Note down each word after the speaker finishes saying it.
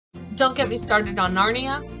don't get me started on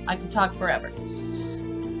Narnia. I could talk forever.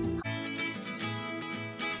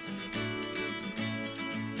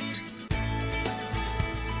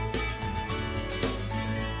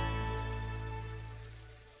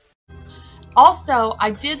 Also, I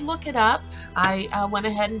did look it up. I went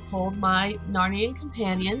ahead and pulled my Narnian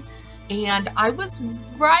companion, and I was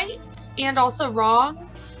right and also wrong.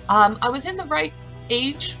 I was in the right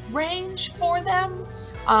age range for them.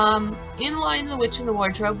 In Lion, the Witch, and the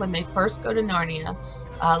Wardrobe, when they first go to Narnia,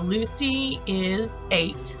 Lucy is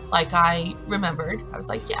 8, like I remembered. I was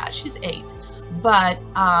like, yeah, she's 8. But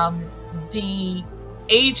the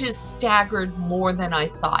ages staggered more than I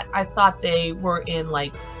thought. I thought they were in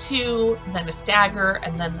like 2, then a stagger,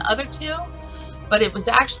 and then the other 2. But it was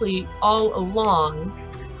actually all along.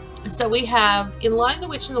 So we have in Lion, the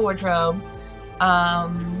Witch, and the Wardrobe,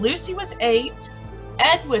 Lucy was 8,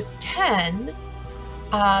 Ed was 10,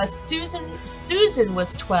 Susan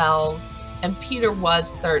was 12, and Peter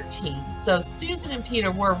was 13. So Susan and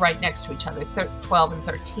Peter were right next to each other, 12 and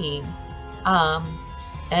 13.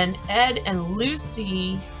 And Ed and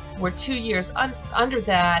Lucy were 2 years under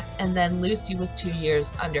that, and then Lucy was 2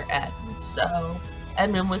 years under Ed. So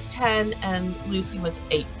Edmund was 10 and Lucy was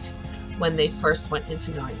 8 when they first went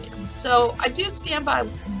into Narnia. So I do stand by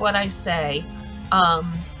what I say.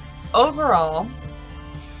 Overall,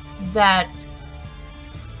 that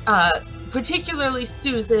particularly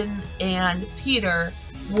Susan and Peter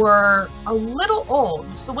were a little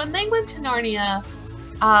old. So when they went to Narnia,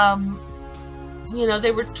 you know,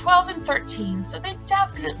 they were 12 and 13, so they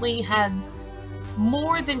definitely had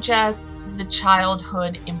more than just the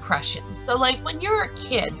childhood impressions. So like when you're a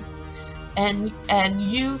kid and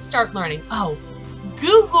you start learning, oh,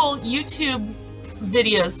 Google YouTube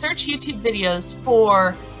videos, search YouTube videos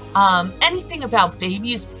for anything about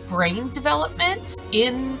baby's brain development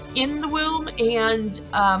in the womb and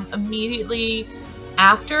immediately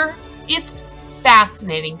after. It's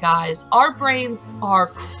fascinating, guys. Our brains are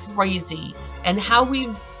crazy, and how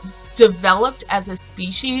we've developed as a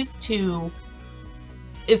species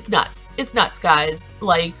is nuts. It's nuts, guys.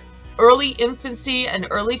 Like early infancy and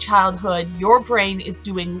early childhood, your brain is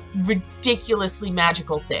doing ridiculously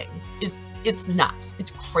magical things. It's nuts.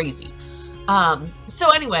 It's crazy. So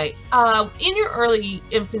anyway, in your early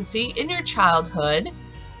infancy, in your childhood,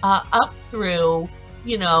 up through,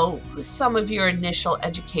 you know, some of your initial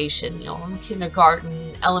education, you know, in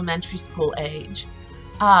kindergarten, elementary school age,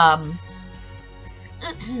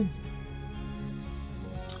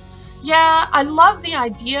 yeah, I love the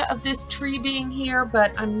idea of this tree being here,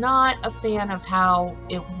 but I'm not a fan of how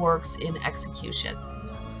it works in execution.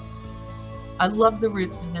 I love the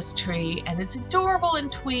roots of this tree, and it's adorable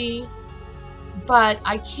and twee, but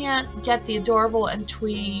I can't get the adorable and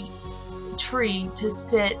twee tree to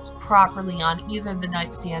sit properly on either the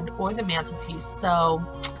nightstand or the mantelpiece. So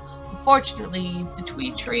unfortunately, the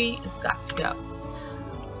twee tree has got to go.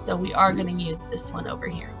 So we are going to use this one over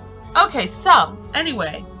here. Okay, so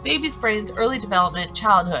anyway, baby's brains, early development,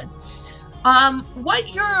 childhood.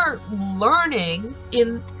 What you're learning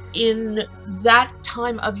in that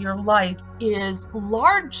time of your life is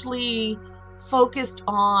largely focused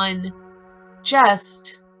on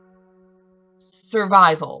just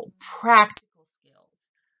survival, practical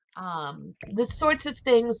skills, the sorts of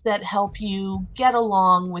things that help you get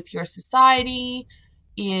along with your society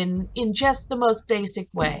in just the most basic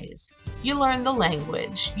ways. You learn the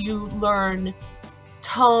language, you learn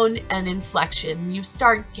tone and inflection, you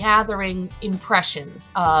start gathering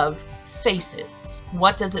impressions of faces.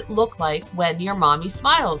 What does it look like when your mommy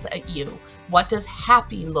smiles at you? What does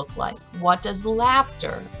happy look like? What does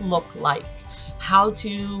laughter look like? How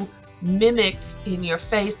to mimic in your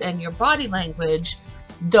face and your body language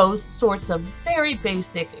those sorts of very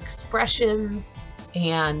basic expressions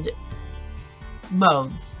and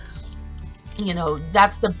modes. You know,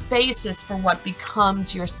 that's the basis for what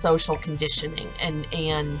becomes your social conditioning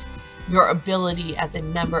and your ability as a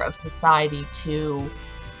member of society to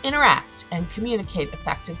interact and communicate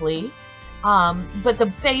effectively. But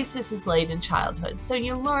the basis is laid in childhood. So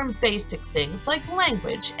you learn basic things like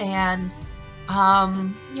language and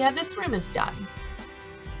yeah, this room is done.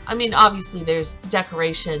 I mean, obviously there's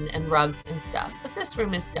decoration and rugs and stuff, but this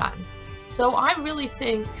room is done. So I really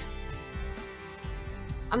think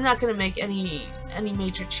I'm not going to make any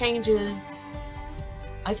major changes.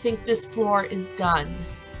 I think this floor is done.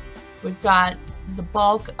 We've got the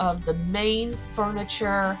bulk of the main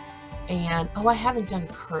furniture and, oh, I haven't done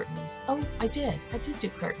curtains. Oh, I did do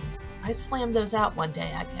curtains. I slammed those out one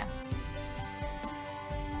day, I guess.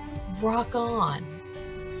 Rock on.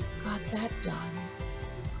 Got that done.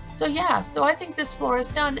 So yeah, so I think this floor is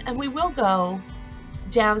done, and we will go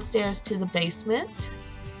downstairs to the basement.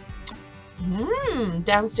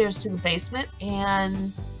 Downstairs to the basement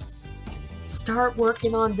and start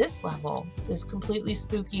working on this level. This completely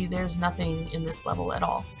spooky, there's nothing in this level at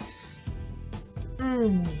all.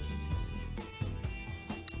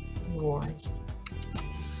 Floors.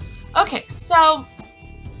 Okay, so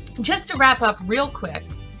just to wrap up real quick,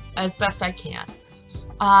 as best I can,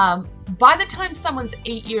 by the time someone's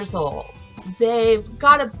 8 years old, they've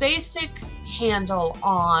got a basic handle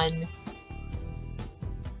on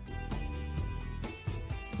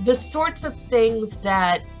the sorts of things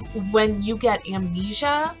that when you get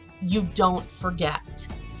amnesia, you don't forget,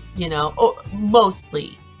 you know,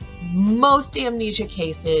 mostly. Most amnesia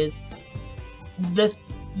cases, the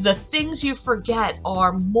things you forget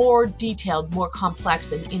are more detailed, more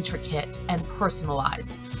complex and intricate and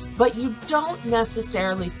personalized. But you don't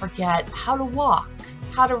necessarily forget how to walk,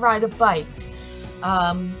 how to ride a bike,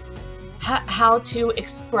 how to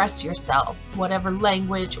express yourself, whatever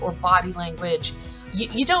language or body language.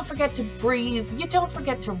 You don't forget to breathe. You don't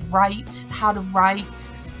forget to write, how to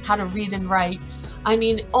read and write. I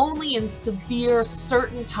mean, only in severe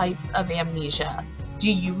certain types of amnesia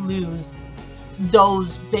do you lose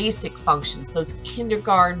those basic functions, those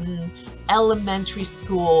kindergarten, elementary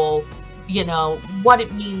school, you know, what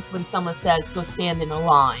it means when someone says, go stand in a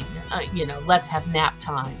line, you know, let's have nap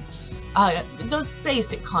time. Those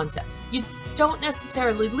basic concepts. You don't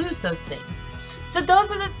necessarily lose those things. So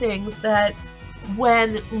those are the things that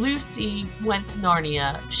when Lucy went to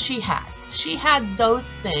Narnia, she had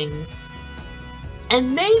those things.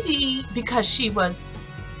 And maybe because she was,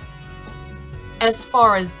 as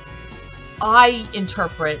far as I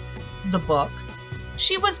interpret the books,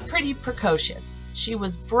 she was pretty precocious. She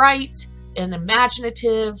was bright and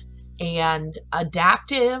imaginative and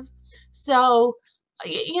adaptive. So,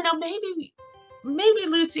 you know, maybe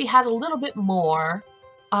Lucy had a little bit more,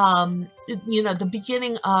 you know, the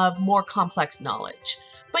beginning of more complex knowledge.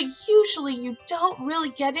 But usually you don't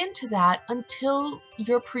really get into that until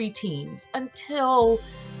you're preteens, until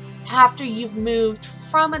after you've moved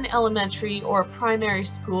from an elementary or a primary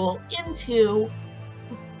school into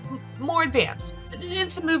more advanced,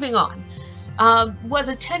 into moving on. Was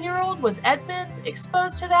a 10-year-old, was Edmund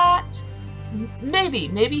exposed to that?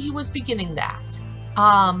 Maybe he was beginning that.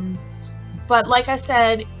 But like I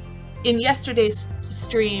said, in yesterday's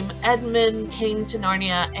stream, Edmund came to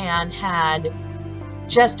Narnia and had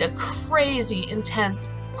just a crazy,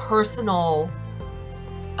 intense, personal,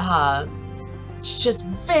 just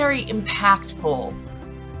very impactful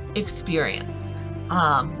experience.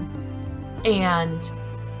 And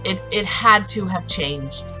it had to have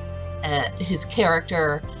changed his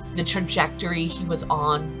character, the trajectory he was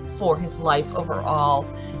on for his life overall,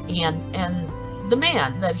 and the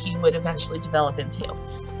man that he would eventually develop into.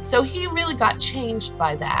 So he really got changed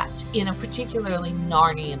by that in a particularly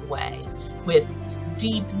Narnian way, with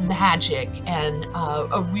deep magic and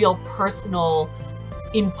a real personal,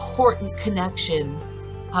 important connection,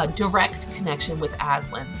 direct connection with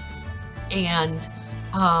Aslan, and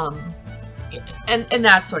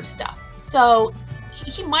that sort of stuff. So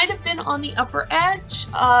he might have been on the upper edge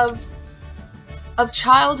of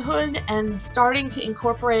childhood and starting to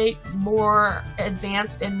incorporate more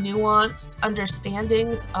advanced and nuanced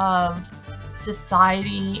understandings of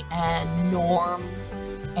society and norms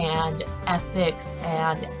and ethics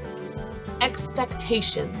and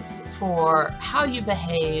expectations for how you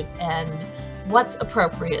behave and what's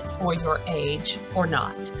appropriate for your age or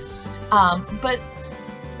not. But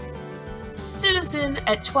Susan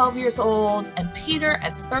at 12 years old and Peter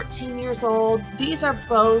at 13 years old, these are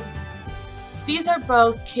both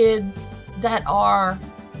kids that are,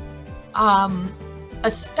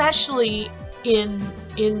 especially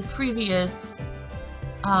in previous,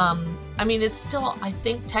 I mean, it's still, I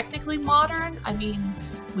think, technically modern. I mean,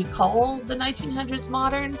 we call the 1900s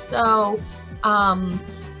modern, so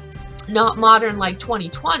not modern like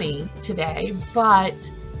 2020 today,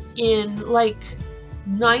 but in like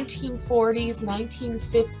 1940s,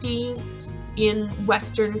 1950s in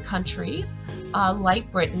Western countries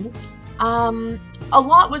like Britain, a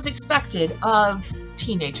lot was expected of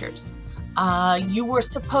teenagers. You were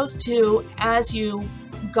supposed to, as you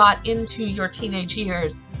got into your teenage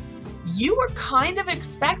years, you were kind of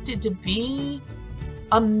expected to be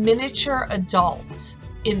a miniature adult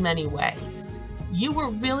in many ways. You were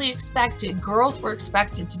really expected, girls were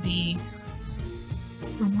expected to be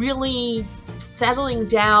really settling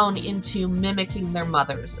down into mimicking their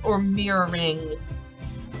mothers or mirroring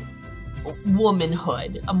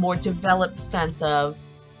womanhood, a more developed sense of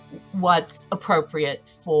what's appropriate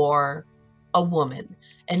for a woman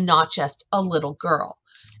and not just a little girl.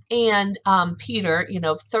 And Peter,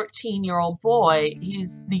 13-year-old boy,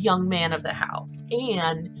 he's the young man of the house.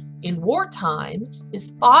 And in wartime,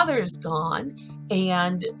 his father is gone,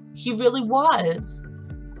 and he really was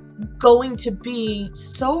going to be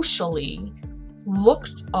socially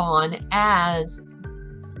looked on as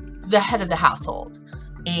the head of the household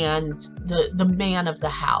and the man of the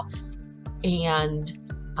house. And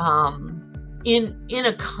in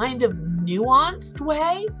a kind of nuanced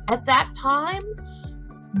way at that time,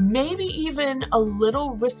 maybe even a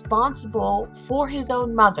little responsible for his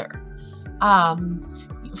own mother,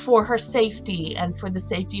 for her safety and for the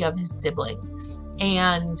safety of his siblings.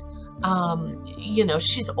 And,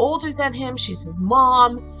 she's older than him, she's his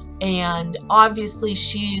mom, and obviously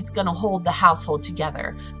she's gonna hold the household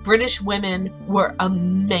together. British women were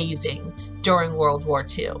amazing during World War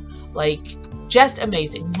II. Like, just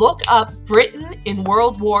amazing. Look up Britain in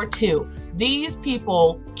World War II. These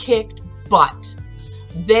people kicked butt.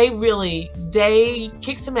 They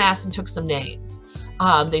kicked some ass and took some names.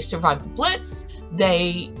 They survived the Blitz.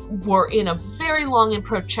 They were in a very long and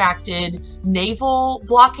protracted naval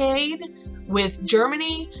blockade with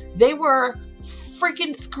Germany. They were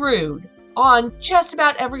freaking screwed on just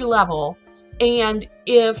about every level. And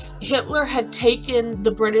if Hitler had taken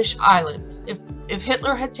the British islands, if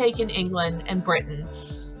Hitler had taken England and Britain,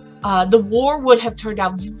 the war would have turned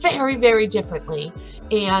out very, very differently.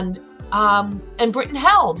 And Britain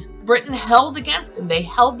held. Britain held against him. They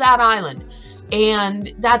held that island.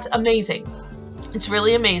 And that's amazing. It's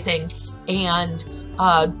really amazing. And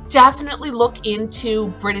definitely look into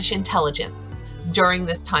British intelligence during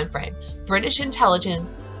this time frame. British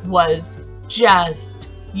intelligence was just,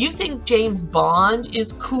 you think James Bond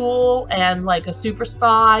is cool and like a super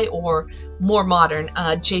spy, or more modern,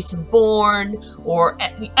 Jason Bourne, or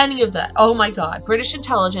any of that. Oh my God, British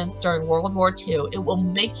intelligence during World War II. It will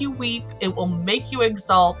make you weep. It will make you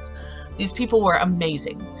exult. These people were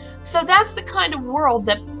amazing. So that's the kind of world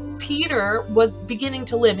that Peter was beginning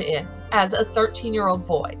to live in as a 13-year-old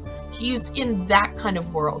boy. He's in that kind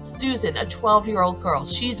of world. Susan, a 12-year-old girl,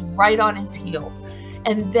 she's right on his heels.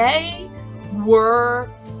 And they were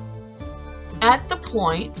at the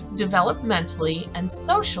point developmentally and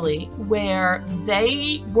socially where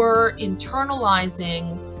they were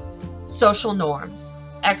internalizing social norms,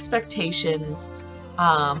 expectations,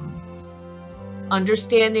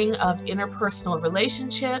 understanding of interpersonal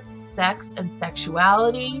relationships, sex and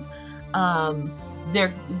sexuality.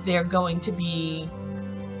 They're going to be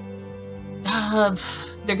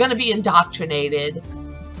indoctrinated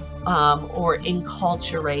or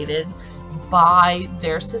enculturated by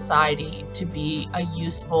their society to be a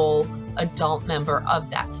useful adult member of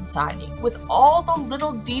that society, with all the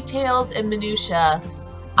little details and minutiae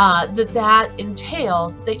that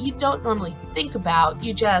entails that you don't normally think about.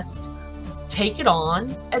 You just take it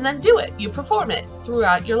on and then do it. You perform it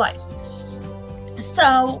throughout your life.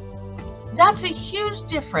 So that's a huge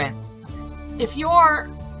difference. If you're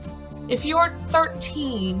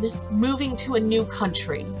 13 moving to a new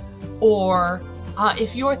country, or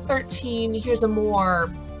if you're 13, here's a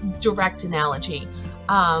more direct analogy,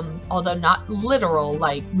 although not literal,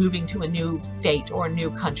 like moving to a new state or a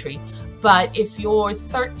new country. But if you're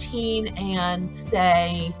 13 and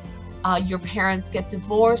say your parents get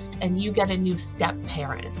divorced and you get a new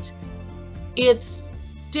step-parent, it's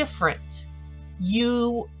different.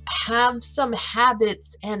 You have some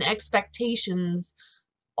habits and expectations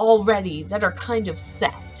already that are kind of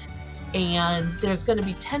set. And there's going to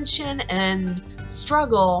be tension and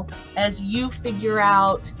struggle as you figure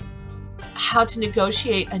out how to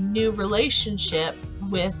negotiate a new relationship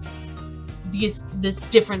with this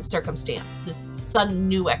different circumstance, this sudden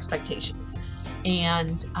new expectations.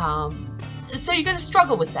 And so you're going to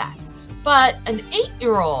struggle with that. But an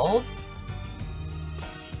 8-year-old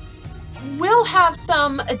will have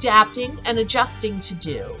some adapting and adjusting to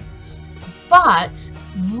do, but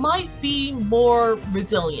might be more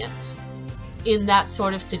resilient in that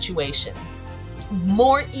sort of situation,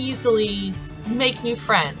 more easily make new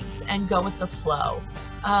friends and go with the flow,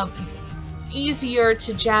 easier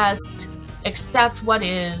to just accept what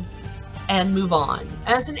is and move on.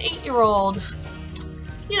 As an 8-year-old,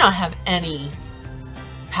 you don't have any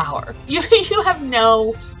power. You have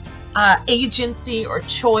no agency or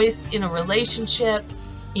choice in a relationship,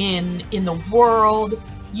 in the world.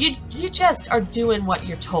 You just are doing what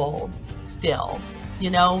you're told still.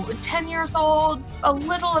 10 years old, a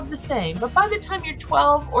little of the same. But by the time you're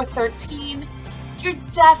 12 or 13, you're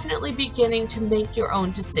definitely beginning to make your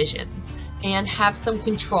own decisions and have some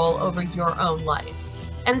control over your own life.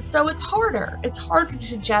 And so it's harder. It's harder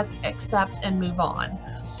to just accept and move on.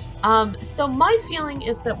 So my feeling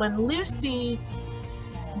is that when Lucy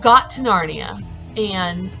got to Narnia,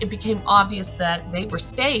 and it became obvious that they were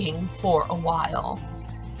staying for a while.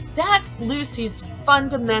 That's Lucy's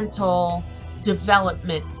fundamental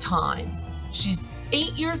development time. She's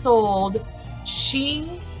 8 years old.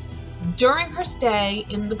 She, during her stay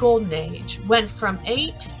in the Golden Age, went from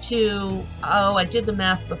 8 to, oh, I did the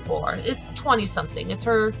math before. It's 20 something. It's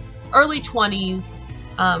her early 20s,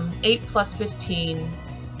 8 plus 15,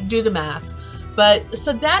 do the math. But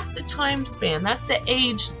so that's the time span. That's the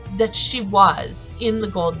age that she was in the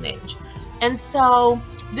Golden Age. And so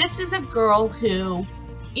this is a girl who,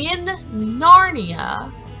 in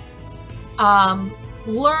Narnia,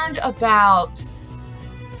 learned about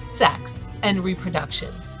sex and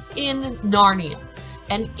reproduction in Narnia.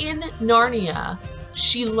 And in Narnia,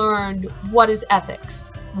 she learned what is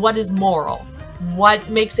ethics, what is moral, what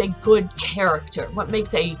makes a good character, what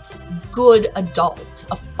makes a good adult,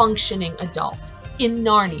 a functioning adult in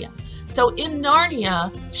Narnia. So in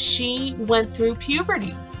Narnia, she went through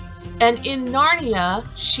puberty. And in Narnia,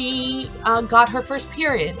 she got her first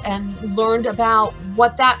period and learned about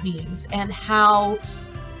what that means and how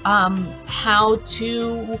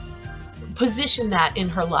to position that in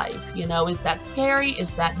her life. You know, is that scary?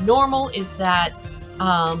 Is that normal? Is that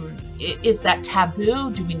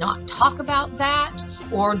taboo? Do we not talk about that?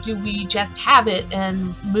 Or do we just have it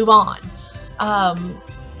and move on?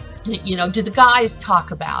 You know, do the guys talk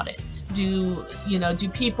about it? Do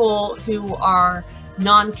people who are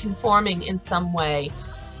non-conforming in some way,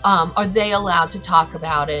 are they allowed to talk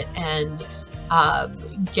about it and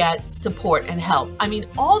get support and help? I mean,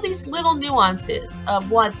 all these little nuances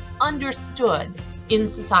of what's understood in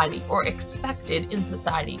society or expected in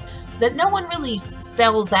society that no one really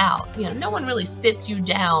spells out. You know, no one really sits you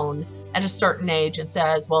down at a certain age and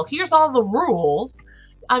says, well, here's all the rules.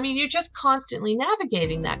 I mean, you're just constantly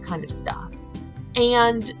navigating that kind of stuff.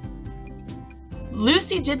 And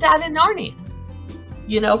Lucy did that in Narnia.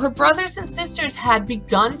 You know, her brothers and sisters had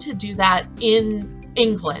begun to do that in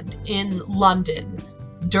England, in London,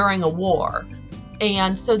 during a war.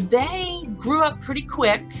 And so they grew up pretty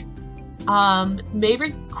quick,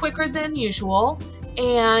 maybe quicker than usual.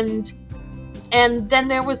 And then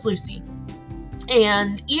there was Lucy.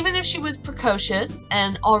 And even if she was precocious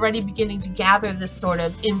and already beginning to gather this sort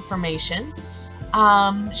of information,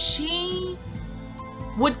 she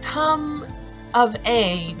would come of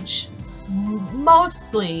age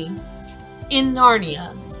mostly in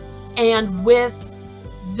Narnia and with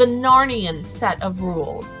the Narnian set of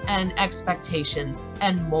rules and expectations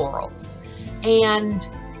and morals. And,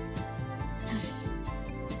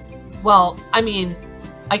 well, I mean,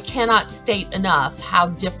 I cannot state enough how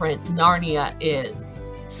different Narnia is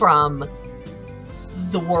from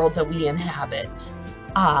the world that we inhabit.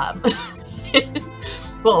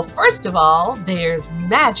 Well, first of all, there's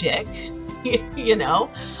magic, you know.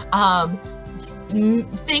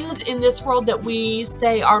 Things in this world that we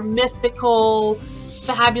say are mythical,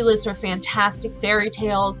 fabulous, or fantastic fairy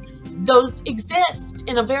tales, those exist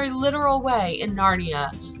in a very literal way in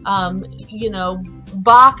Narnia. You know,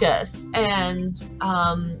 Bacchus and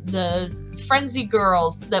the frenzy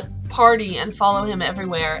girls that party and follow him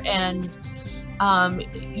everywhere, and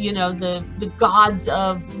you know, the gods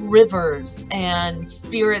of rivers and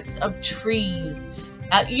spirits of trees.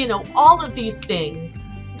 You know, all of these things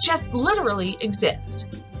just literally exist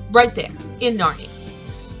right there in Narnia.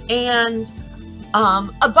 And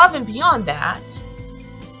above and beyond that,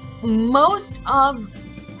 most of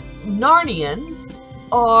Narnians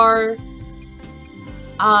are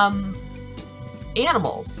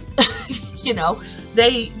animals. You know,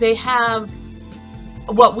 they have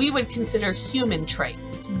what we would consider human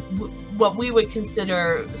traits, what we would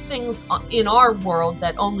consider things in our world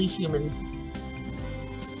that only humans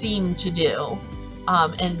seem to do.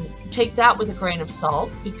 And take that with a grain of salt,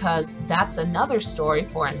 because that's another story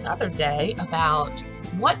for another day about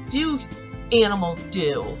what do animals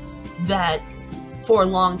do that for a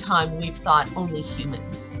long time we've thought only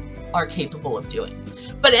humans are capable of doing.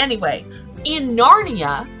 But anyway, in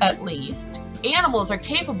Narnia, at least, animals are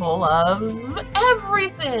capable of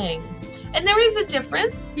everything. And there is a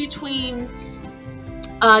difference between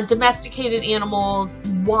domesticated animals,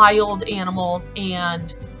 wild animals,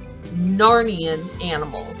 and Narnian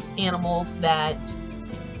animals. Animals that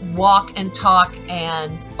walk and talk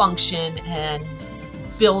and function and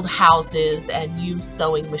build houses and use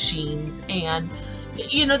sewing machines and,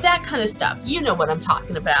 you know, that kind of stuff. You know what I'm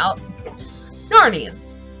talking about.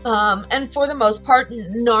 Narnians. And for the most part,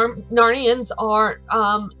 Narnians are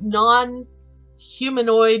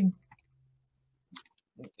non-humanoid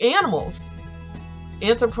animals.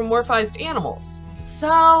 Anthropomorphized animals.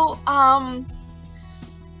 So,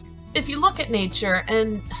 if you look at nature,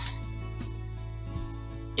 and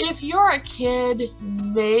if you're a kid,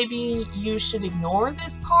 maybe you should ignore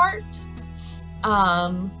this part.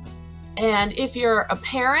 And if you're a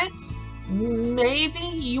parent, maybe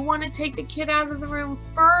you want to take the kid out of the room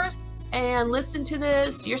first and listen to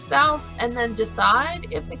this yourself and then decide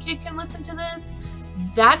if the kid can listen to this.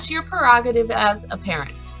 That's your prerogative as a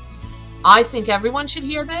parent. I think everyone should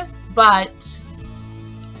hear this, but,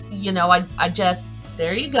 you know, I just,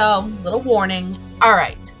 there you go, little warning. All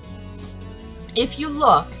right. If you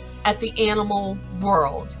look at the animal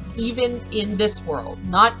world, even in this world,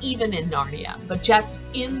 not even in Narnia, but just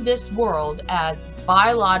in this world as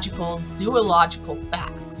biological, zoological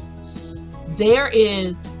facts, there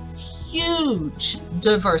is huge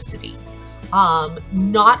diversity.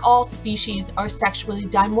 Not all species are sexually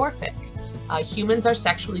dimorphic. Humans are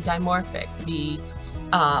sexually dimorphic. The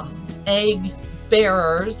egg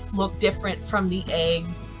bearers look different from the egg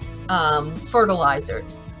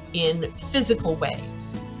fertilizers in physical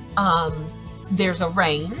ways. There's a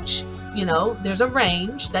range, you know, there's a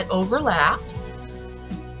range that overlaps,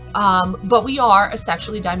 but we are a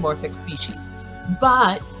sexually dimorphic species.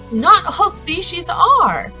 But not all species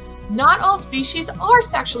are. Not all species are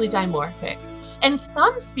sexually dimorphic. And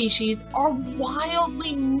some species are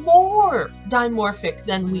wildly more dimorphic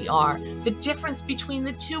than we are. The difference between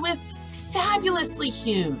the two is fabulously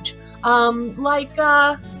huge.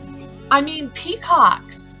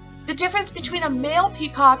 Peacocks. The difference between a male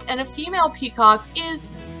peacock and a female peacock is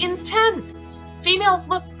intense. Females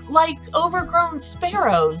look like overgrown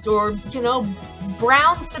sparrows, or, you know,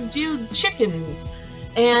 brown subdued chickens.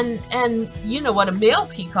 And you know what a male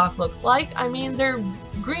peacock looks like. I mean, they're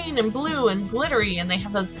green and blue and glittery, and they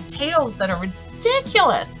have those tails that are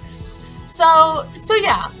ridiculous. So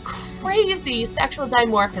yeah, crazy sexual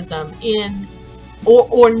dimorphism in,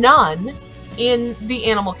 or none, in the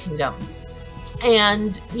animal kingdom.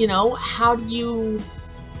 And, you know, how do you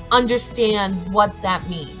understand what that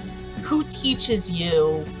means? Who teaches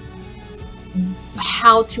you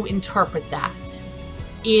how to interpret that?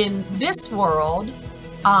 In this world,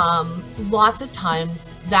 lots of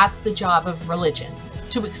times that's the job of religion,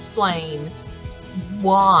 to explain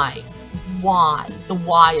why, the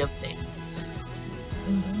why of things.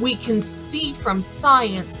 We can see from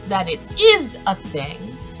science that it is a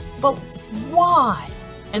thing, but why?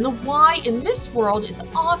 And the why in this world is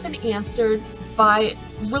often answered by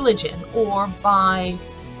religion or by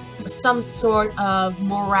some sort of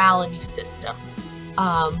morality system.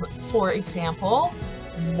 For example,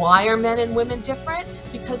 why are men and women different?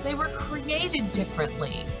 Because they were created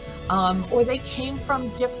differently, or they came from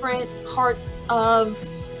different parts of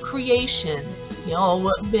creation. You know,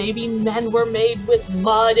 maybe men were made with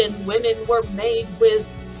mud and women were made with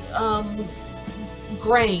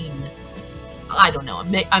grain. I don't know.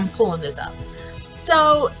 I'm pulling this up.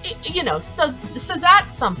 So, you know, so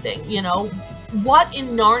that's something, you know, what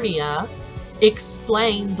in Narnia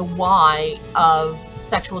explained the why of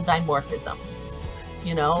sexual dimorphism?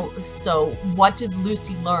 You know, so what did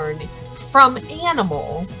Lucy learn from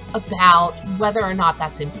animals about whether or not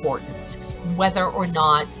that's important, whether or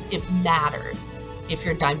not it matters if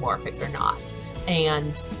you're dimorphic or not,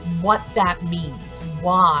 and what that means,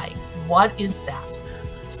 why, what is that?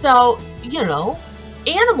 So, you know,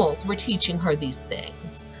 animals were teaching her these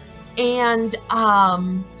things. And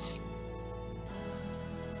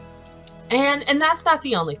that's not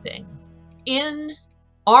the only thing. In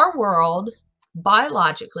our world,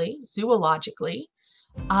 biologically, zoologically,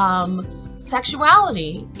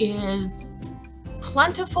 sexuality is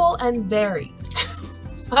plentiful and varied.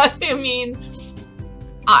 I mean,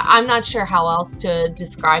 I'm not sure how else to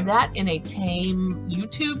describe that in a tame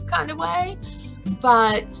YouTube kind of way,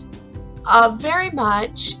 but very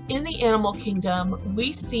much in the animal kingdom,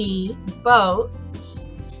 we see both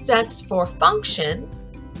sex for function,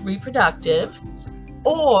 reproductive,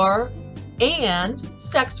 and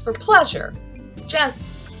sex for pleasure, just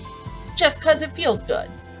because it feels good,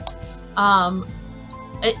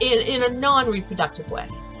 in a non-reproductive way.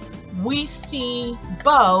 We see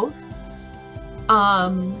both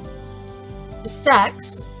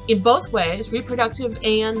sex in both ways, reproductive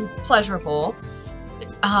and pleasurable,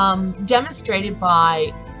 demonstrated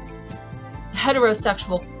by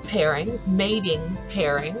heterosexual pairings, mating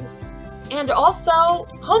pairings, and also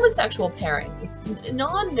homosexual pairings,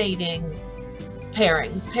 non-mating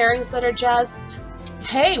pairings that are just,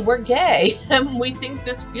 hey, we're gay and we think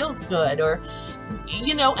this feels good, or,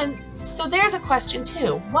 you know. And so there's a question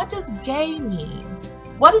too. What does gay mean?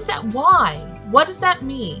 What is that? Why? What does that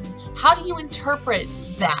mean? How do you interpret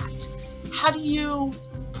that? How do you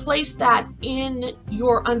place that in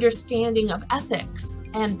your understanding of ethics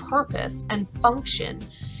and purpose and function.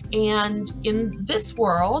 And in this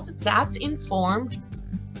world, that's informed,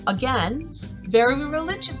 again, very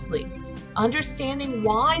religiously. Understanding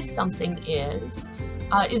why something is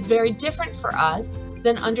very different for us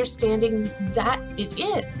than understanding that it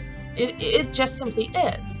is. It just simply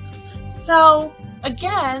is. So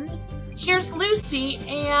again, here's Lucy,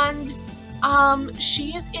 and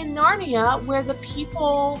she is in Narnia, where the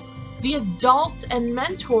people, the adults and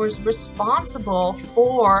mentors responsible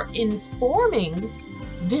for informing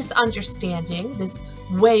this understanding, this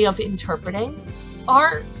way of interpreting,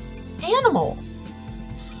 are animals,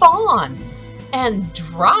 fauns, and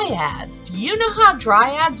dryads. Do you know how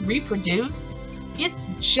dryads reproduce? It's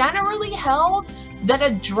generally held that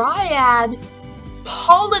a dryad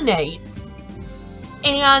pollinates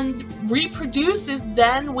and reproduces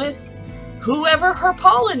then with whoever her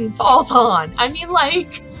pollen falls on. I mean,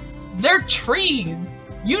 like, they're trees.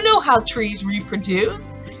 You know how trees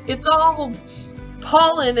reproduce. It's all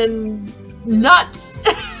pollen and nuts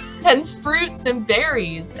and fruits and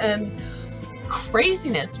berries and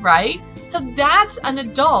craziness, right? So that's an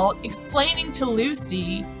adult explaining to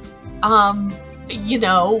Lucy, you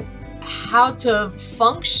know, how to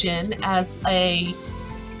function as a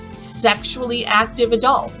sexually active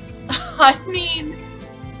adult. I mean,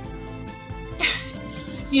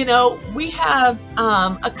 you know, we have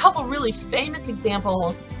a couple really famous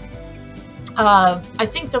examples of, I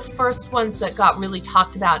think the first ones that got really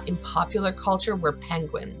talked about in popular culture were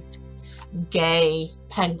penguins, gay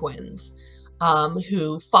penguins,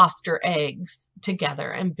 who foster eggs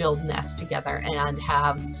together and build nests together and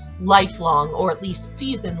have lifelong, or at least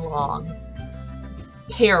season-long,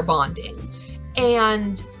 pair bonding.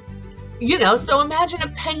 And, you know, so imagine a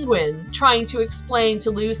penguin trying to explain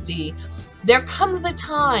to Lucy, there comes a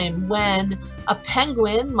time when a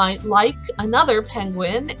penguin might like another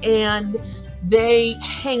penguin and they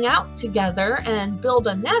hang out together and build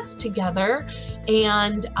a nest together,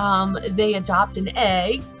 and they adopt an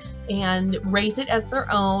egg and raise it as their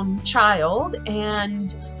own child,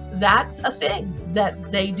 and that's a thing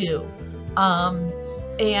that they do.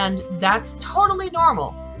 And that's totally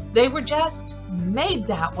normal. They were just made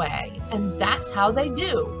that way, and that's how they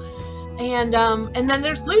do. And then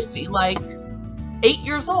there's Lucy, like 8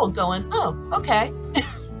 years old, going, oh, okay,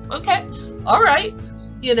 okay, all right,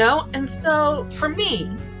 you know? And so for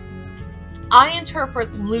me, I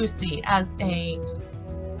interpret Lucy as a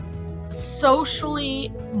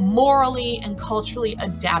socially, morally, and culturally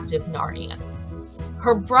adaptive Narnian.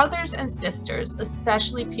 Her brothers and sisters,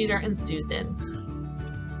 especially Peter and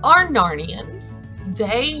Susan, are Narnians.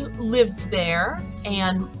 They lived there,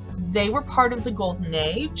 and they were part of the Golden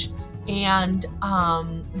Age, and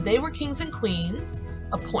they were kings and queens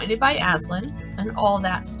appointed by Aslan and all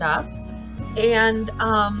that stuff. And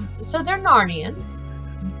so they're Narnians,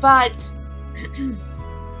 but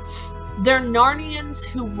they're Narnians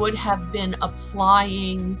who would have been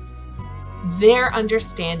applying their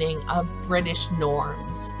understanding of British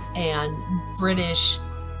norms and British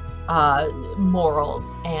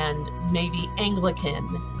morals and maybe Anglican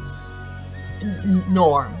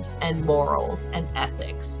norms and morals and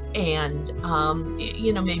ethics, and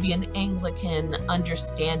you know, maybe an Anglican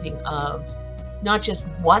understanding of not just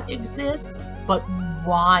what exists, but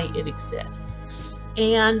why it exists.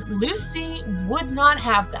 And Lucy would not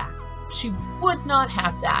have that. She would not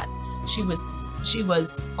have that. She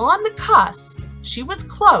was on the cusp. She was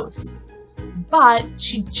close, but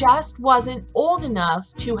she just wasn't old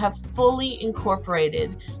enough to have fully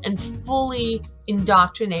incorporated and fully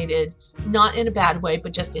indoctrinated, not in a bad way,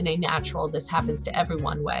 but just in a natural, this happens to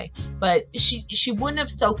everyone way. But she wouldn't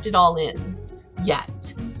have soaked it all in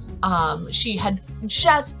yet. She had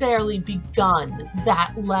just barely begun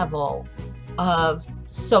that level of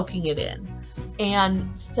soaking it in.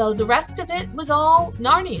 And so the rest of it was all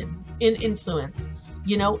Narnian in influence.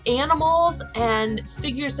 You know, animals and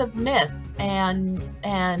figures of myth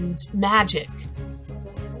and magic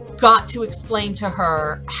got to explain to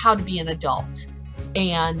her how to be an adult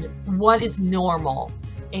and what is normal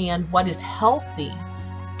and what is healthy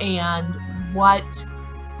and what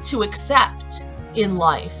to accept in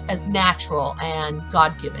life as natural and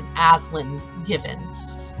God-given, Aslan-given,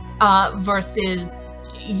 versus,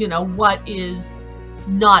 you know, what is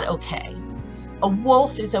not okay. A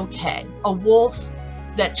wolf is okay. A wolf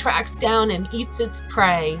that tracks down and eats its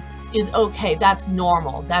prey is okay. That's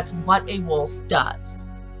normal. That's what a wolf does.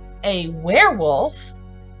 A werewolf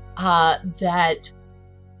that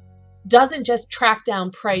doesn't just track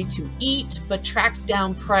down prey to eat, but tracks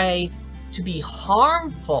down prey to be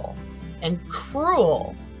harmful and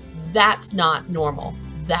cruel, that's not normal.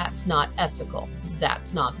 That's not ethical.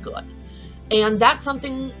 That's not good. And that's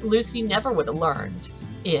something Lucy never would have learned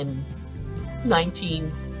in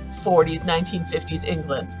 1940s, 1950s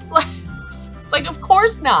England. Like, of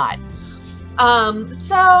course not.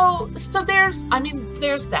 So there's, I mean,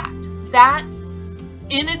 there's that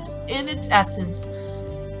in its essence,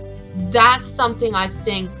 that's something I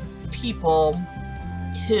think people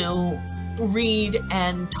who read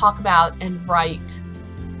and talk about and write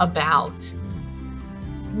about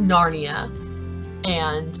Narnia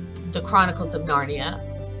and the Chronicles of Narnia,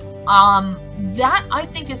 that I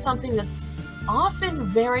think is something that's often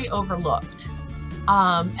very overlooked,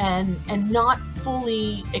 and not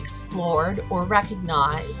fully explored or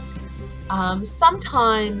recognized.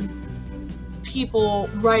 Sometimes people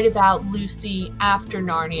write about Lucy after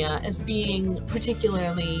Narnia as being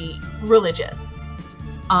particularly religious,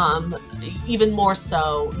 even more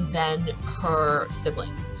so than her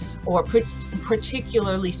siblings, or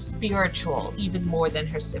particularly spiritual, even more than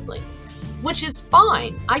her siblings, which is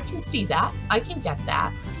fine. I can see that. I can get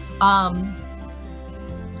that.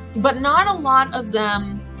 But not a lot of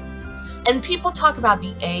them, and people talk about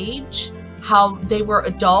the age, how they were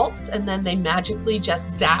adults and then they magically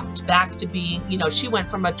just zapped back to being, you know, she went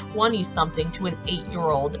from a 20-something to an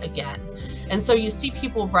 8-year-old again. And so you see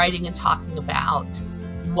people writing and talking about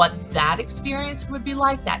what that experience would be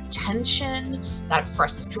like, that tension, that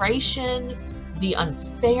frustration, the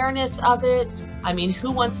unfairness of it. I mean,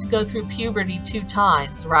 who wants to go through puberty 2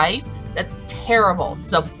 times, right? That's terrible.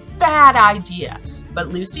 It's a bad idea. But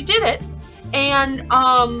Lucy did it. And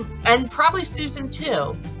probably Susan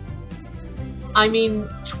too. I mean,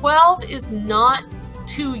 12 is not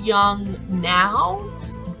too young now,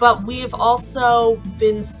 but we have also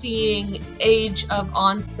been seeing age of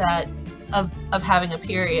onset of having a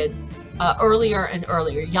period earlier and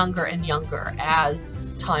earlier, younger and younger as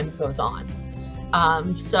time goes on.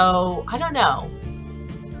 So I don't know,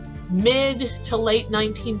 mid to late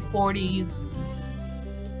 1940s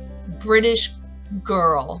British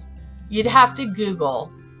girl. You'd have to Google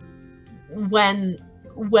when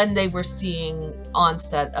they were seeing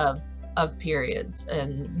onset of periods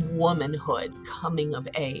and womanhood, coming of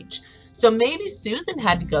age. So maybe Susan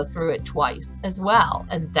had to go through it twice as well,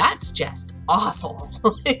 and that's just awful.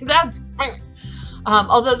 That's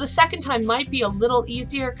although the second time might be a little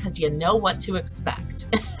easier because you know what to expect,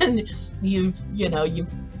 and you've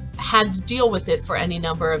had to deal with it for any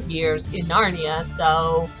number of years in Narnia.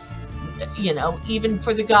 So, you know, even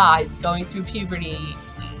for the guys going through puberty,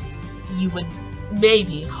 you would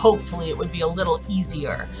maybe, hopefully, it would be a little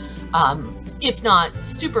easier, if not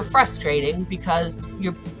super frustrating, because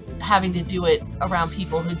you're having to do it around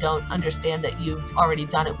people who don't understand that you've already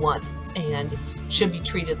done it once and should be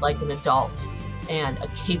treated like an adult and a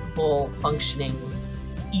capable, functioning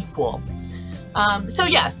equal. So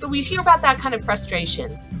we hear about that kind of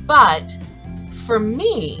frustration. But for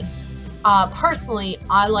me, personally,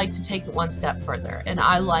 I like to take it one step further, and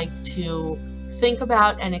I like to think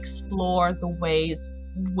about and explore the ways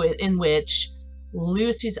in which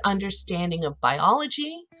Lucy's understanding of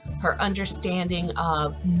biology, her understanding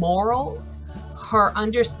of morals, her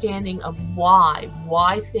understanding of why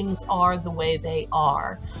things are the way they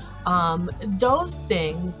are, those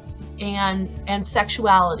things, and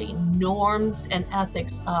sexuality, norms and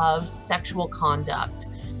ethics of sexual conduct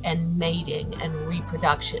and mating and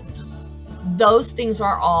reproduction. Those things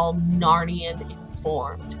are all Narnian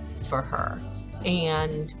informed for her.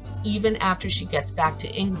 And even after she gets back to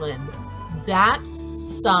England, that's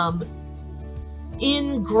some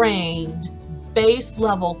ingrained, base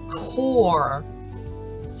level core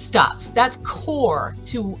stuff. That's core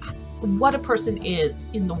to what a person is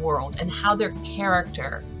in the world and how their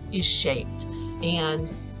character is shaped, and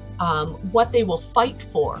what they will fight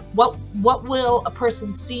for. What will a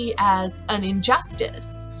person see as an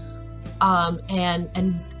injustice,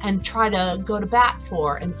 and try to go to bat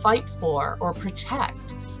for and fight for or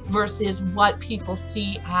protect, versus what people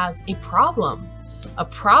see as a problem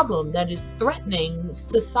that is threatening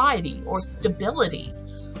society or stability,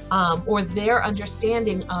 or their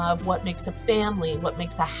understanding of what makes a family, what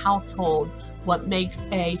makes a household, what makes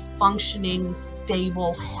a functioning,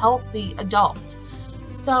 stable, healthy adult.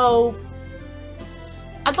 So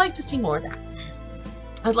I'd like to see more of that.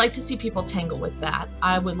 I'd like to see people tangle with that.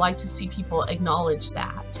 I would like to see people acknowledge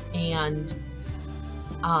that and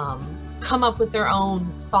come up with their own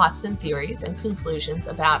thoughts and theories and conclusions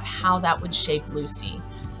about how that would shape Lucy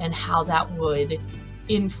and how that would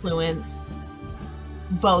influence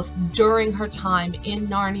both during her time in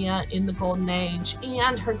Narnia in the Golden Age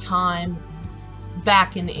and her time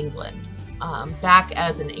back in England, back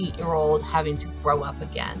as an 8-year-old having to grow up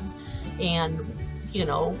again. And you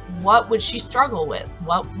know, what would she struggle with?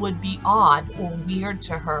 What would be odd or weird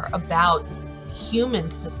to her about human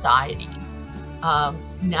society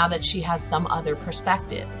now that she has some other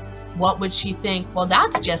perspective? What would she think? Well,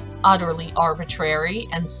 that's just utterly arbitrary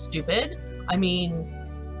and stupid. I mean,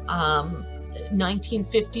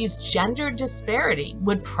 1950s gender disparity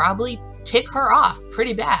would probably tick her off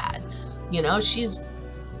pretty bad. You know, she's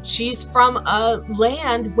from a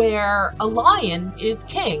land where a lion is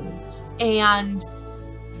king, and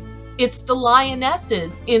it's the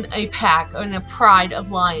lionesses in a pack, in a pride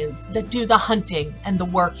of lions, that do the hunting and the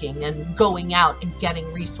working and going out and getting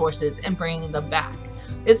resources and bringing them back.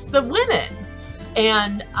 It's the women.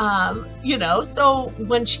 And, you know, so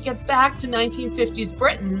when she gets back to 1950s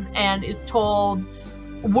Britain and is told,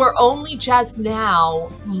 we're only just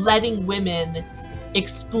now letting women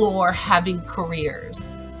explore having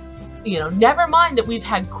careers, you know, never mind that we've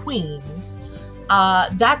had queens,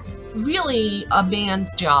 that's really a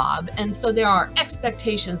man's job. And so there are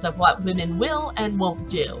expectations of what women will and won't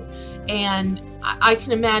do. And I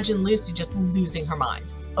can imagine Lucy just losing her mind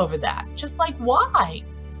over that. Just like, why?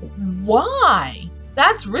 Why?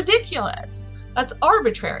 That's ridiculous. That's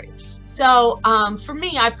arbitrary. So for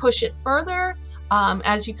me, I push it further.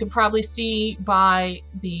 As you can probably see by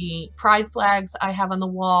the pride flags I have on the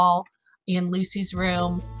wall in Lucy's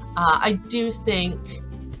room, I do think,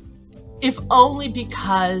 if only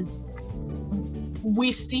because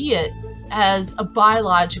we see it as a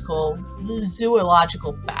biological,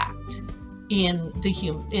 zoological fact in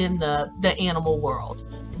the animal world.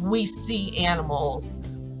 We see animals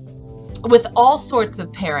with all sorts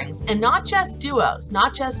of pairings, and not just duos,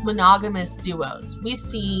 not just monogamous duos. We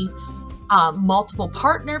see multiple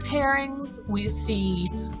partner pairings. We see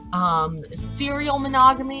serial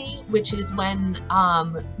monogamy, which is when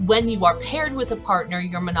you are paired with a partner,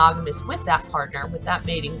 you're monogamous with that partner, with that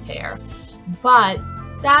mating pair. But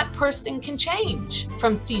that person can change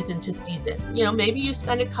from season to season. You know, maybe you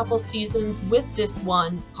spend a couple seasons with this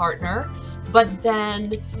one partner, but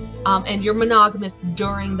then, and you're monogamous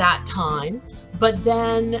during that time. But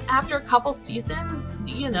then after a couple seasons,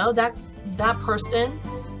 you know, that person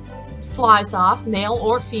flies off, male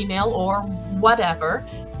or female or whatever,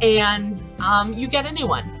 and you get a new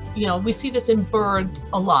one. You know, we see this in birds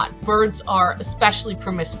a lot. Birds are especially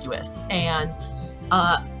promiscuous, and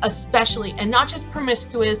especially, and not just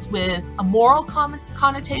promiscuous with a moral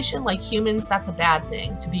connotation like humans. That's a bad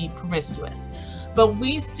thing to be promiscuous. But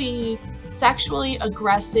we see sexually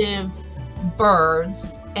aggressive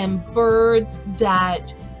birds and birds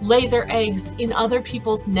that lay their eggs in other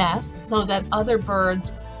people's nests so that other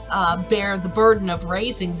birds bear the burden of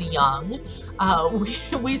raising the young.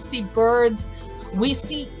 We see birds, we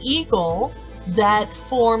see eagles that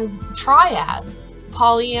form triads,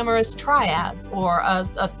 polyamorous triads, or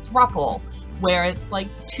a throuple, where it's like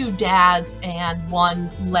two dads and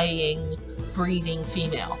one laying, breeding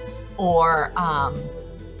female. Or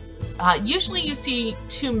usually you see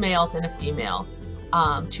two males and a female,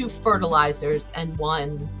 two fertilizers and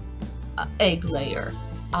one egg layer,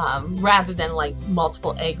 rather than like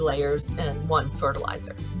multiple egg layers and one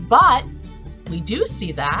fertilizer. But we do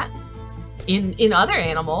see that in other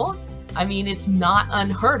animals. I mean, it's not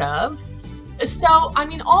unheard of. So, I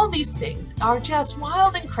mean, all these things are just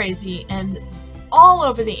wild and crazy and all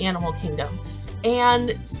over the animal kingdom.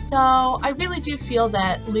 And so I really do feel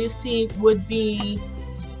that Lucy would be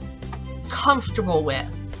comfortable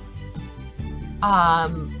with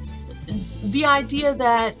the idea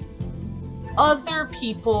that other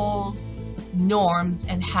people's norms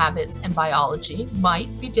and habits and biology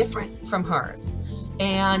might be different from hers,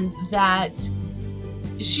 and that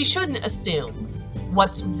she shouldn't assume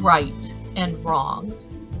what's right and wrong,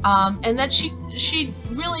 and that she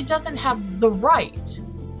really doesn't have the right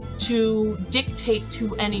to dictate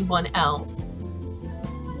to anyone else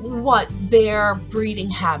what their breeding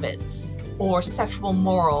habits or sexual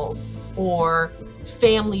morals or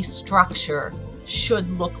family structure should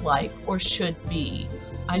look like or should be.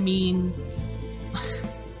 I mean,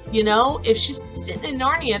 you know, if she's sitting in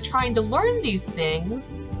Narnia trying to learn these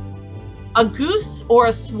things, a goose or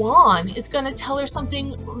a swan is going to tell her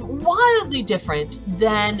something wildly different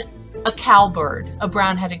than a cowbird, a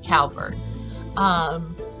brown-headed cowbird.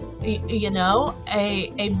 You know,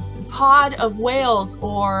 a pod of whales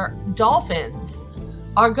or dolphins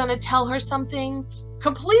are going to tell her something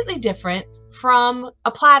completely different from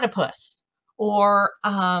a platypus or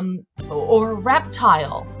a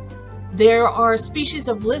reptile. There are species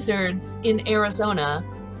of lizards in Arizona,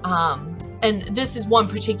 and this is one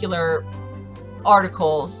particular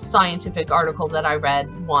article, scientific article that I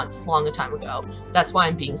read once, long a time ago. That's why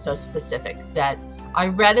I'm being so specific, that I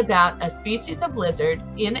read about a species of lizard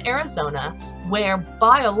in Arizona where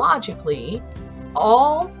biologically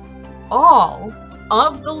all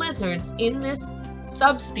of the lizards in this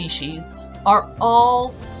subspecies are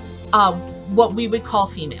all what we would call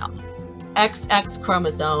female. XX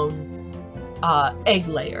chromosome egg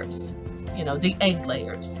layers, you know, the egg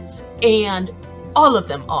layers. And all of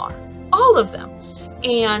them are. All of them.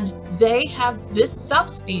 And they have this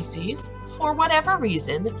subspecies, for whatever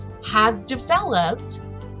reason, has developed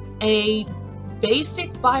a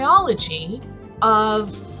basic biology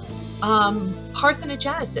of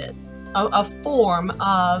parthenogenesis, a form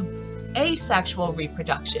of asexual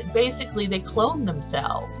reproduction. Basically, they clone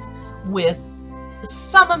themselves with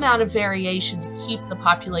some amount of variation to keep the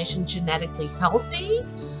population genetically healthy.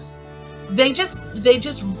 They just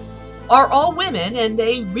are all women, and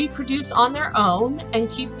they reproduce on their own and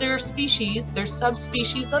keep their species, their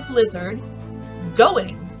subspecies of lizard,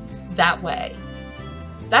 going that way.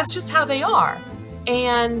 That's just how they are.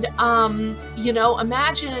 And you know,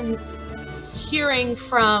 imagine hearing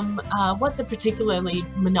from what's a particularly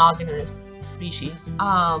monogamous species.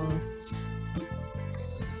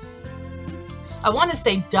 I want to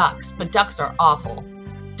say ducks, but ducks are awful.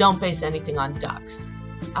 Don't base anything on ducks.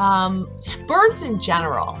 Birds in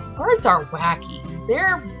general. Birds are wacky.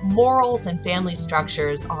 Their morals and family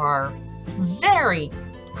structures are very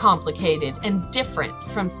complicated and different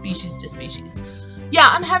from species to species. Yeah,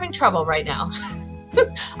 I'm having trouble right now.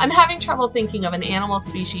 I'm having trouble thinking of an animal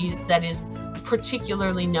species that is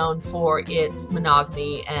particularly known for its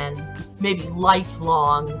monogamy and maybe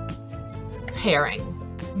lifelong pairing,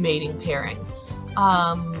 mating pairing.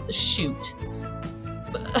 Shoot.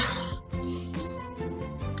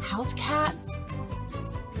 House cats?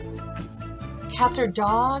 Cats or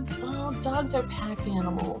dogs? Well, dogs are pack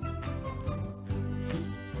animals.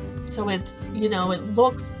 So it's, you know, it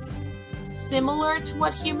looks similar to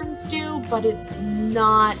what humans do, but it's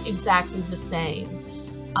not exactly the same.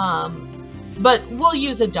 But we'll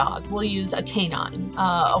use a dog. We'll use a canine,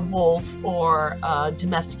 a wolf, or a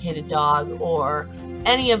domesticated dog, or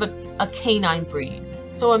any of a canine breed.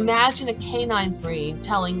 So imagine a canine breed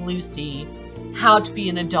telling Lucy how to be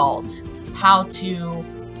an adult, how to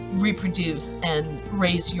reproduce and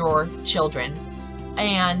raise your children.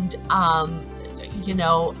 And, you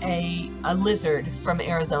know, a lizard from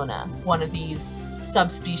Arizona, one of these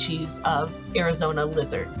subspecies of Arizona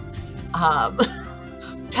lizards,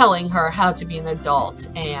 telling her how to be an adult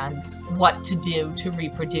and what to do to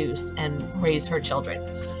reproduce and raise her children.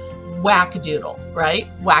 Wackadoodle, right?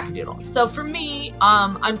 Wackadoodle. So for me,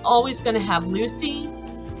 I'm always going to have Lucy,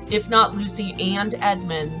 if not Lucy and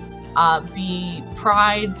Edmund, be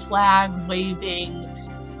pride flag waving,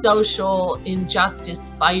 social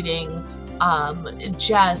injustice fighting,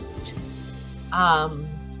 just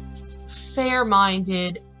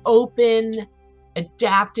fair-minded, open,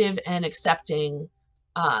 adaptive, and accepting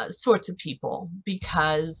sorts of people,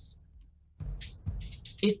 because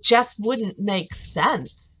it just wouldn't make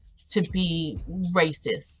sense to be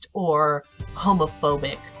racist or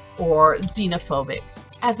homophobic or xenophobic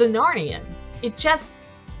as a Narnian.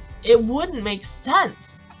 It wouldn't make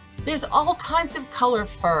sense. There's all kinds of color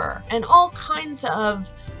fur and all kinds of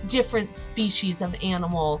different species of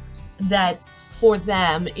animal that for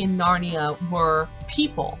them in Narnia were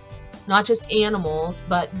people, not just animals,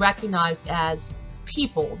 but recognized as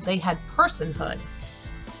people. They had personhood.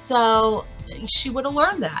 So she would have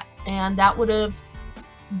learned that, and that would have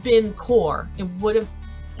been core.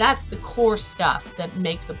 That's the core stuff that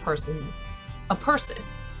makes a person a person,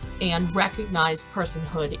 and recognize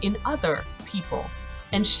personhood in other people.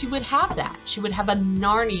 And she would have that. She would have a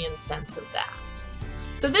Narnian sense of that.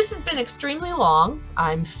 So this has been extremely long.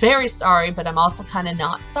 I'm very sorry, but I'm also kind of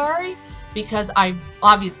not sorry, because I'm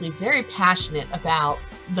obviously very passionate about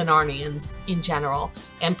the Narnians in general,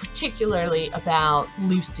 and particularly about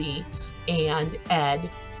Lucy and Ed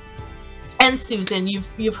and Susan.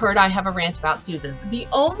 You've heard I have a rant about Susan. The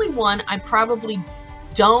only one I probably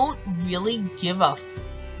don't really give a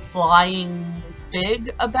flying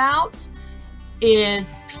fig about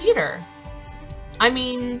is Peter. I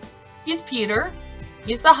mean, he's Peter.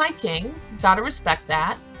 He's the High King. Gotta respect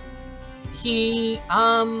that. He,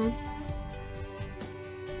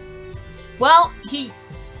 well, he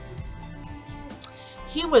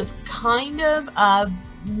was kind of a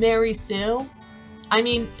Mary Sue. I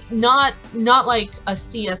mean, not like a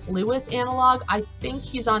C.S. Lewis analog. I think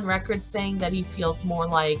he's on record saying that he feels more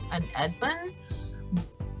like an Edmund.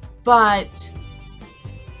 But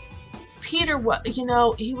Peter, you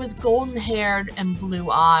know, he was golden-haired and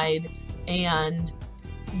blue-eyed and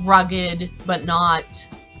rugged, but not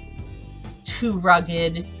too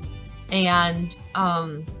rugged. And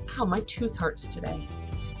oh, my tooth hurts today.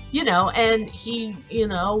 You know, and he, you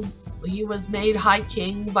know, he was made High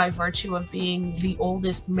King by virtue of being the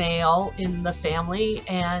oldest male in the family,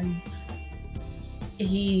 and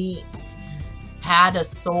he had a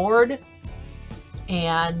sword,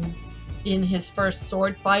 and in his first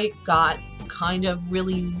sword fight got kind of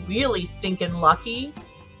really stinking lucky,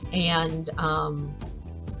 and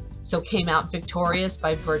so came out victorious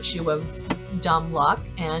by virtue of dumb luck.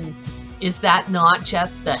 And is that not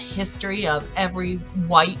just the history of every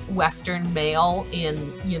white Western male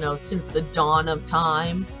in, you know, since the dawn of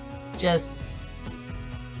time? Just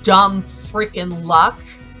dumb freaking luck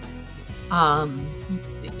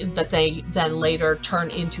that they then later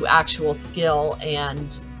turn into actual skill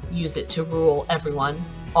and use it to rule everyone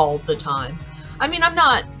all the time. I mean, I'm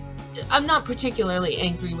not particularly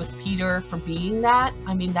angry with Peter for being that.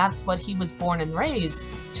 I mean, that's what he was born and raised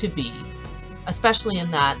to be, especially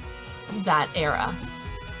in that era.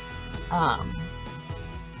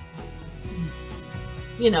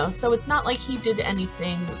 You know, so it's not like he did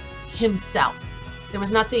anything himself. There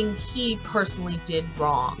was nothing he personally did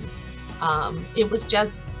wrong. It was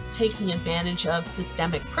just taking advantage of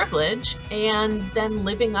systemic privilege and then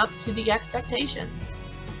living up to the expectations.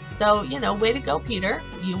 So, you know, way to go, Peter.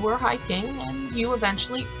 You were High King and you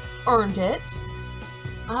eventually earned it.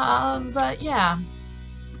 But yeah,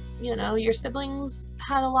 you know, your siblings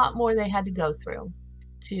had a lot more they had to go through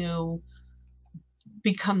to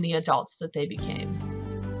become the adults that they became.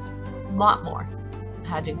 A lot more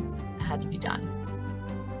had to be done.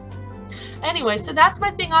 Anyway, so that's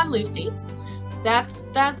my thing on Lucy. That's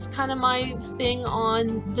kind of my thing on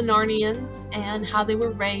the Narnians and how they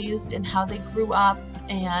were raised and how they grew up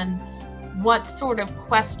and what sort of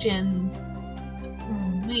questions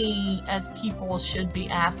we as people should be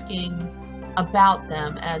asking about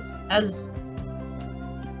them as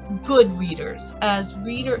good readers, as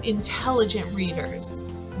intelligent readers.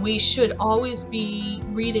 We should always be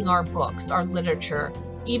reading our books, our literature,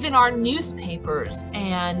 even our newspapers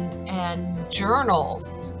and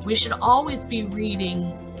journals. We should always be reading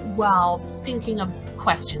while thinking of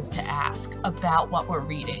questions to ask about what we're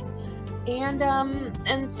reading.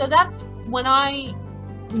 And so that's when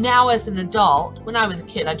now as an adult, when I was a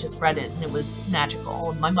kid, I just read it and it was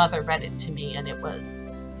magical. And my mother read it to me and it was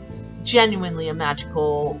genuinely a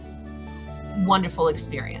magical, wonderful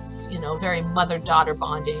experience. You know, very mother-daughter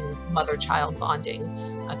bonding, mother-child bonding,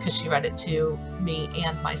 because she read it to me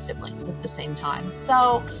and my siblings at the same time.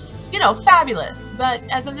 So, you know, fabulous. But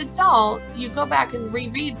as an adult, you go back and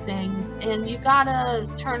reread things and you gotta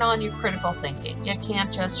turn on your critical thinking. You can't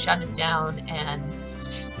just shut it down and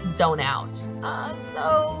zone out.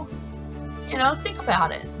 So, you know, think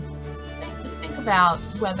about it. Think about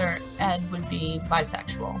whether Ed would be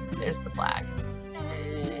bisexual. There's the flag.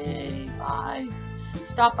 Hey, bye.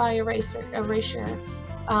 Stop by erasure.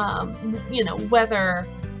 You know, whether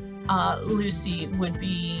Lucy would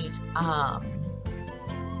be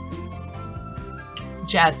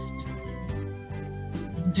just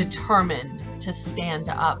determined to stand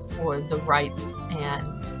up for the rights and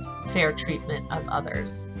fair treatment of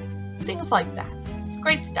others. Things like that. It's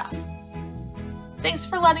great stuff. Thanks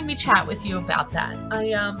for letting me chat with you about that.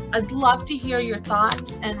 I'd love to hear your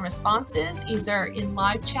thoughts and responses, either in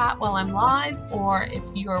live chat while I'm live, or if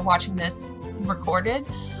you're watching this recorded,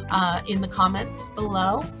 in the comments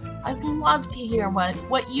below. I'd love to hear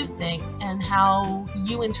what you think and how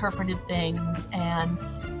you interpreted things and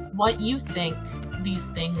what you think these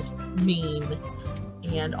things mean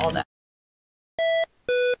and all that.